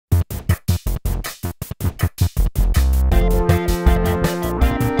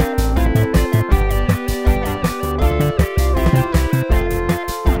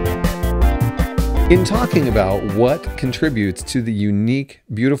In talking about what contributes to the unique,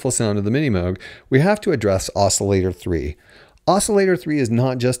 beautiful sound of the Minimoog, we have to address Oscillator 3. Oscillator 3 is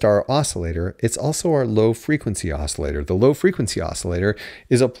not just our oscillator, it's also our low-frequency oscillator. The low-frequency oscillator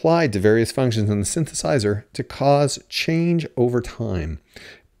is applied to various functions in the synthesizer to cause change over time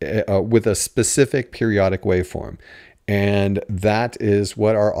with a specific periodic waveform. And that is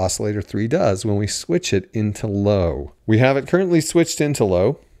what our Oscillator 3 does when we switch it into low. We have it currently switched into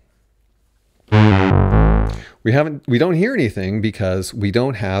low. We don't hear anything because we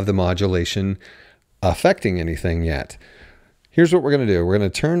don't have the modulation affecting anything yet. Here's what we're going to do. We're going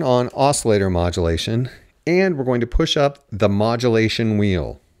to turn on oscillator modulation and we're going to push up the modulation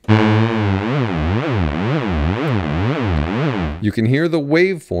wheel. You can hear the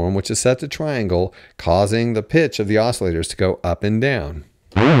waveform, which is set to triangle, causing the pitch of the oscillators to go up and down.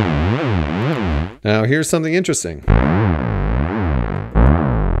 Now here's something interesting.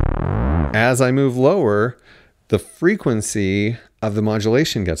 As I move lower, the frequency of the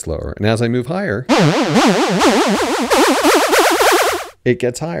modulation gets lower. And as I move higher, it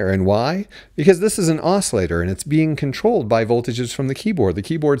gets higher. And why? Because this is an oscillator and it's being controlled by voltages from the keyboard. The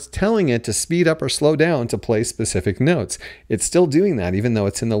keyboard's telling it to speed up or slow down to play specific notes. It's still doing that even though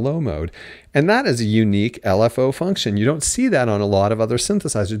it's in the low mode. And that is a unique LFO function. You don't see that on a lot of other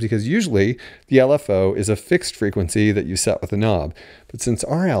synthesizers because usually the LFO is a fixed frequency that you set with a knob. But since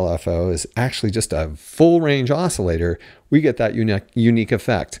our LFO is actually just a full range oscillator, we get that unique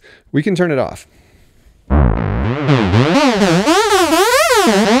effect. We can turn it off.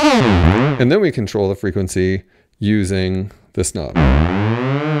 And then we control the frequency using this knob.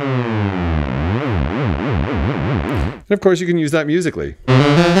 And of course you can use that musically.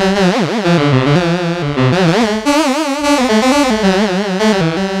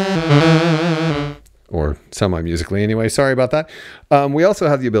 Or semi-musically anyway, sorry about that. We also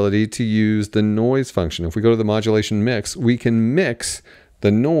have the ability to use the noise function. If we go to the modulation mix, we can mix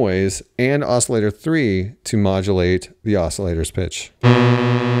the noise and oscillator 3 to modulate the oscillator's pitch.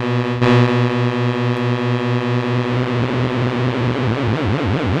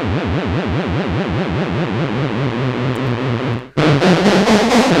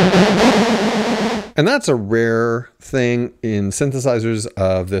 And that's a rare thing in synthesizers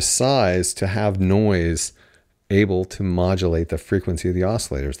of this size to have noise able to modulate the frequency of the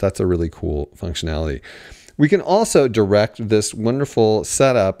oscillators. That's a really cool functionality. We can also direct this wonderful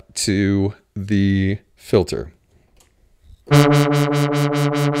setup to the filter.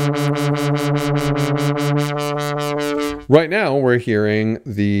 Right now we're hearing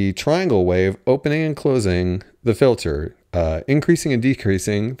the triangle wave opening and closing the filter, increasing and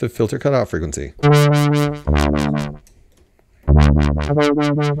decreasing the filter cutoff frequency.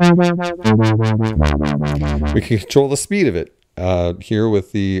 We can control the speed of it here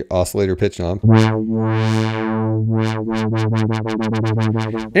with the oscillator pitch knob.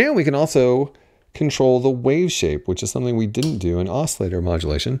 And we can also control the wave shape, which is something we didn't do in oscillator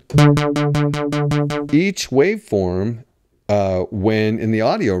modulation. Each waveform, when in the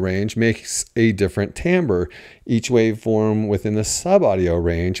audio range, makes a different timbre. Each waveform within the sub-audio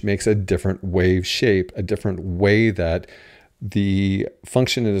range makes a different wave shape, a different way that the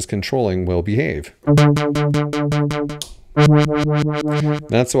function it is controlling will behave.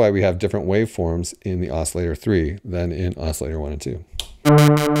 That's why we have different waveforms in the Oscillator 3 than in Oscillator 1 and 2.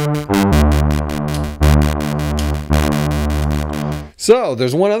 So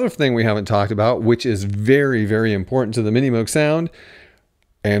there's one other thing we haven't talked about, which is very, very important to the Minimoog sound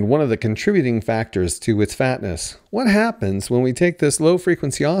and one of the contributing factors to its fatness. What happens when we take this low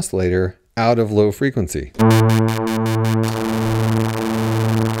frequency oscillator out of low frequency?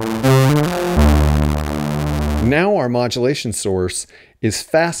 Now our modulation source is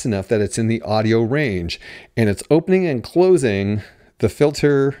fast enough that it's in the audio range and it's opening and closing the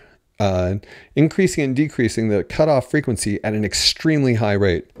filter, increasing and decreasing the cutoff frequency at an extremely high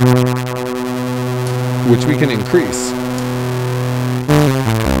rate, which we can increase.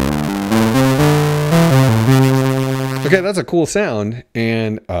 Okay, that's a cool sound,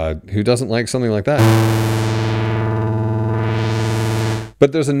 and who doesn't like something like that?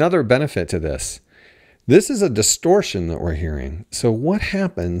 But there's another benefit to this. This is a distortion that we're hearing. So what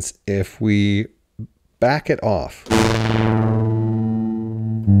happens if we back it off?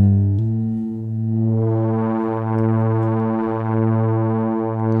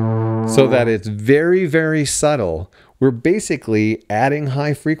 So that it's very, very subtle. We're basically adding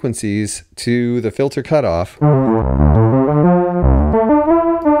high frequencies to the filter cutoff.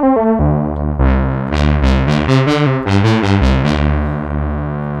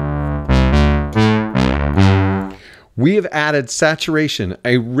 We have added saturation,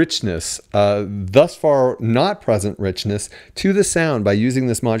 a richness, thus far not present richness to the sound by using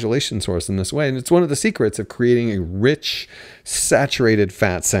this modulation source in this way. And it's one of the secrets of creating a rich, saturated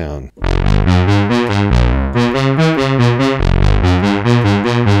fat sound.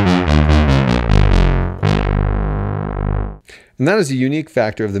 And that is a unique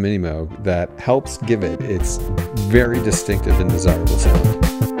factor of the Minimoog that helps give it its very distinctive and desirable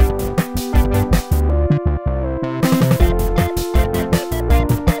sound.